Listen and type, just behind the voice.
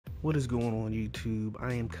What is going on YouTube?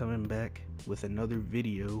 I am coming back with another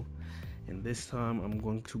video, and this time I'm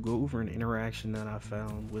going to go over an interaction that I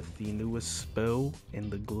found with the newest spell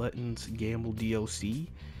in the Glutton's Gamble DLC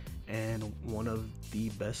and one of the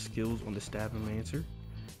best skills on the Stabbomancer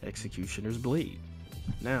Executioners Blade.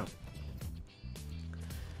 Now,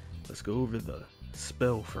 let's go over the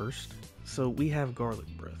spell first. So we have Garlic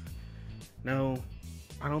Breath. Now,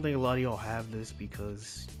 I don't think a lot of y'all have this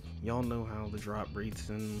because y'all know how the drop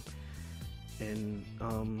rates in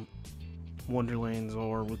Wonderlands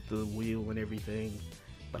are with the wheel and everything,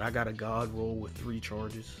 but I got a god roll with 3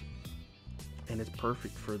 charges and it's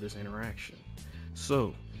perfect for this interaction.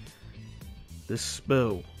 So this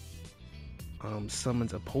spell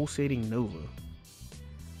summons a pulsating nova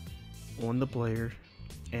on the player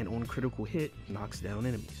and on critical hit knocks down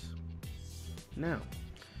enemies. Now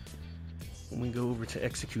when we go over to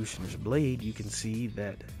Executioner's Blade, you can see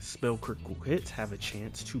that spell critical hits have a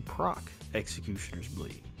chance to proc Executioner's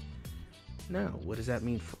Blade. Now, what does that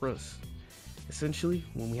mean for us? Essentially,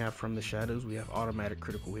 when we have From the Shadows, we have automatic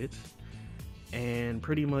critical hits. And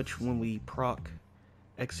pretty much when we proc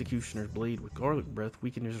Executioner's Blade with Garlic Breath,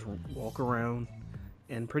 we can just walk around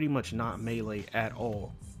and pretty much not melee at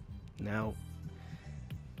all. Now,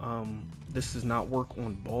 this does not work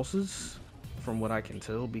on bosses, from what I can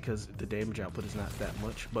tell, because the damage output is not that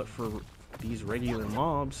much, but for these regular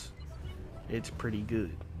mobs it's pretty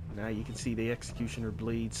good. Now you can see the Executioner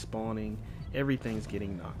Blade spawning, everything's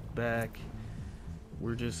getting knocked back.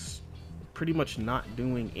 We're just pretty much not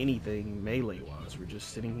doing anything melee wise. We're just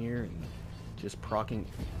sitting here and just proccing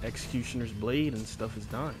Executioner's Blade and stuff is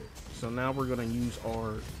dying. So now we're going to use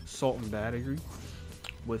our Salt and Battery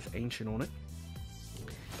with Ancient on it,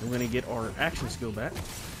 and we're going to get our action skill back.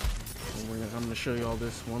 I'm going to show you all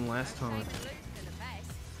this one last time.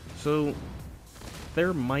 So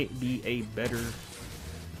there might be a better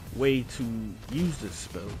way to use this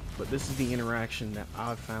spell, but this is the interaction that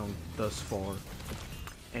I've found thus far.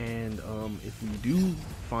 And if you do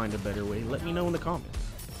find a better way, let me know in the comments.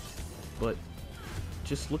 But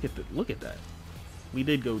just look at that. We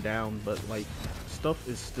did go down, but like stuff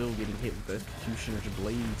is still getting hit with the Executioner's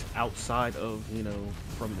Blades outside of, you know,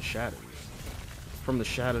 From the Shadows. From the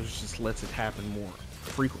Shadows just lets it happen more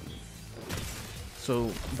frequently.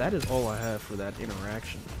 So that is all I have for that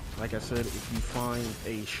interaction. Like I said, if you find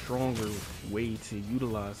a stronger way to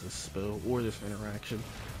utilize this spell or this interaction,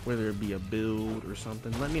 whether it be a build or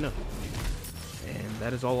something, let me know. And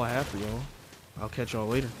that is all I have for y'all. I'll catch y'all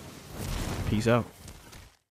later. Peace out.